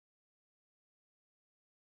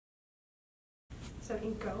that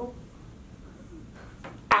mean go?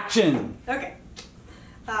 Action! Okay.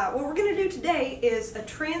 What we're going to do today is a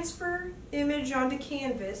transfer image onto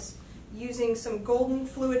canvas using some golden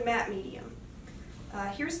fluid matte medium.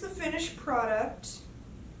 Here's the finished product,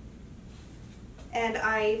 and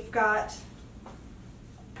I've got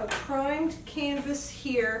a primed canvas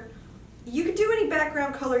here. You could do any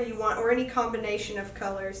background color you want or any combination of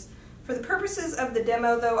colors. For the purposes of the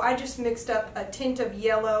demo though, I just mixed up a tint of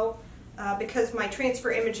yellow because my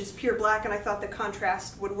transfer image is pure black and I thought the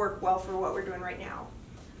contrast would work well for what we're doing right now.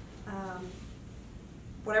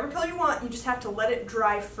 Whatever color you want, you just have to let it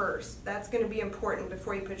dry first. That's going to be important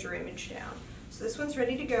before you put your image down. So this one's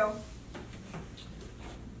ready to go.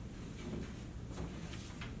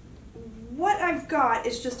 What I've got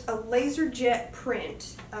is just a laser jet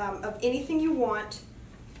print of anything you want.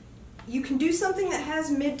 You can do something that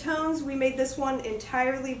has midtones. We made this one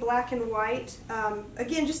entirely black and white.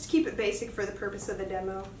 Again, just to keep it basic for the purpose of the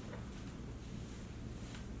demo.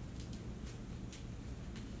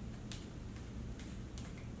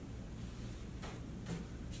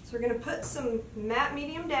 So we're going to put some matte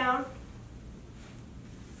medium down.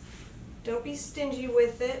 Don't be stingy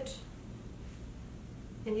with it.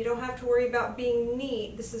 And you don't have to worry about being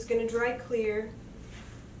neat. This is going to dry clear.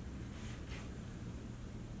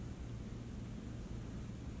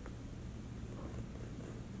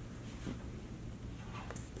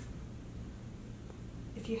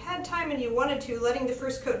 If you had time and you wanted to, letting the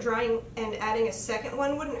first coat drying and adding a second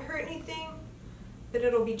one wouldn't hurt anything, but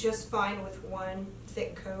it'll be just fine with one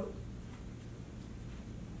thick coat.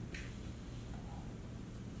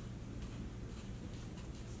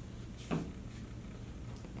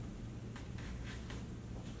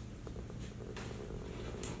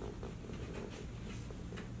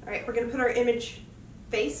 Alright, we're going to put our image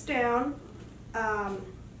face down.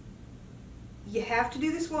 You have to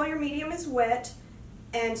do this while your medium is wet.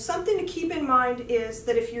 And something to keep in mind is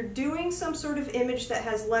that if you're doing some sort of image that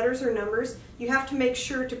has letters or numbers, you have to make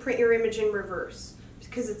sure to print your image in reverse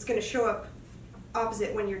because it's going to show up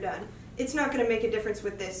opposite when you're done. It's not going to make a difference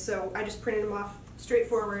with this, so I just printed them off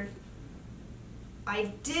straightforward.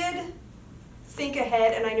 I did think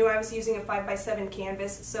ahead and I knew I was using a 5x7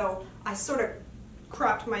 canvas, so I sort of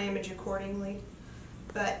cropped my image accordingly.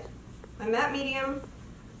 But my matte medium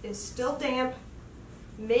is still damp.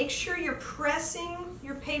 Make sure you're pressing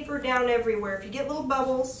your paper down everywhere. If you get little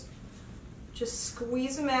bubbles, just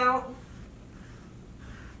squeeze them out.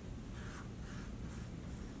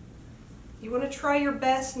 You want to try your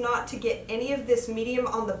best not to get any of this medium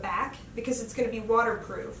on the back because it's going to be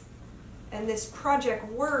waterproof. And this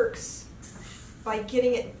project works by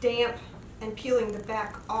getting it damp and peeling the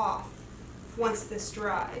back off once this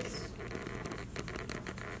dries.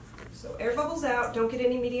 So air bubbles out, don't get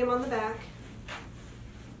any medium on the back.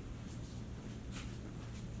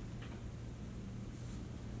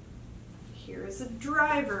 Here is a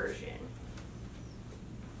dry version.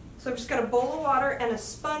 So I've just got a bowl of water and a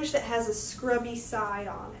sponge that has a scrubby side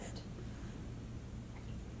on it.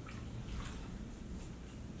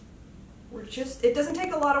 It doesn't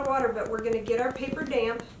take a lot of water, but we're going to get our paper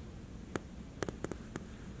damp.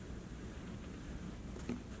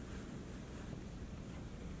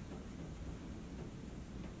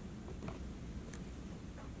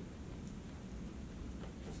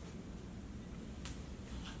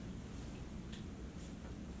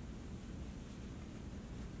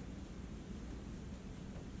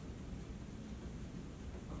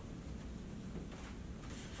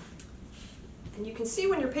 And you can see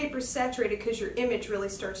when your paper is saturated because your image really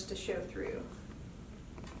starts to show through.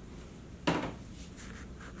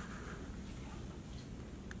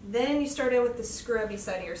 Then you start in with the scrubby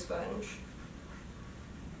side of your sponge.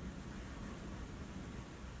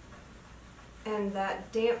 And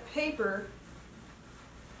that damp paper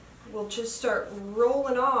will just start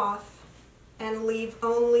rolling off and leave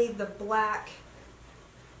only the black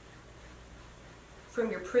from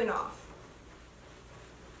your print off.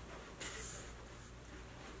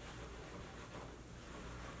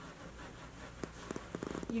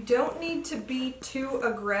 You don't need to be too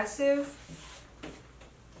aggressive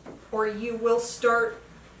or you will start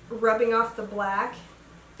rubbing off the black.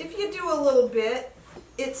 If you do a little bit,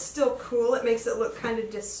 it's still cool. It makes it look kind of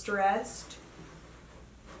distressed.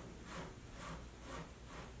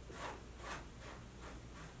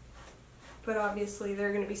 But obviously there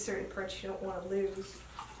are going to be certain parts you don't want to lose.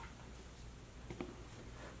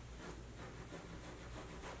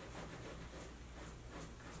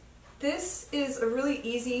 This is a really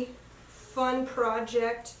easy, fun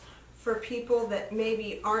project for people that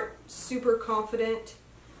maybe aren't super confident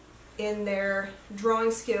in their drawing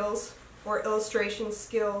skills or illustration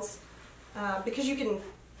skills. because you can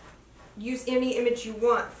use any image you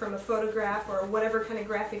want from a photograph or whatever kind of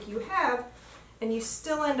graphic you have, and you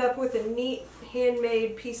still end up with a neat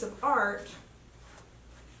handmade piece of art.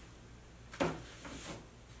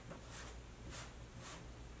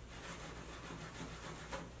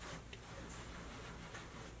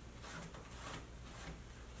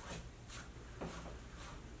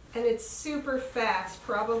 And it's super fast.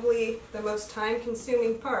 Probably the most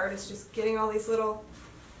time-consuming part is just getting all these little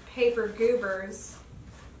paper goobers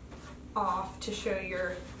off to show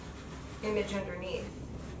your image underneath.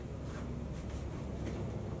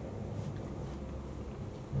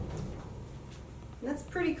 And that's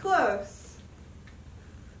pretty close.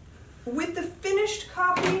 With the finished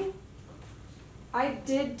copy, I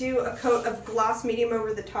did do a coat of gloss medium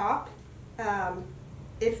over the top.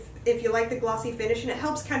 If you like the glossy finish, and it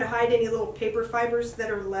helps kind of hide any little paper fibers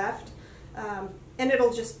that are left, and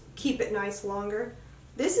it'll just keep it nice longer.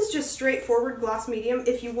 This is just straightforward gloss medium.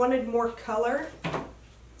 If you wanted more color,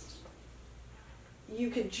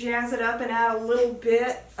 you could jazz it up and add a little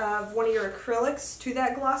bit of one of your acrylics to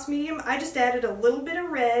that gloss medium. I just added a little bit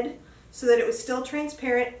of red so that it was still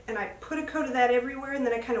transparent, and I put a coat of that everywhere, and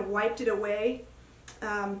then I kind of wiped it away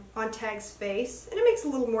on Tag's face, and it makes it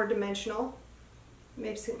a little more dimensional.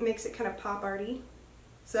 Makes it kind of pop arty.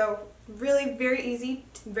 So really very easy,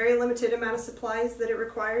 very limited amount of supplies that it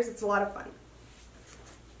requires. It's a lot of fun.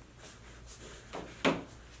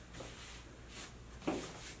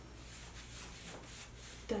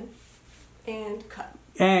 Done. And cut.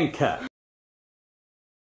 And cut.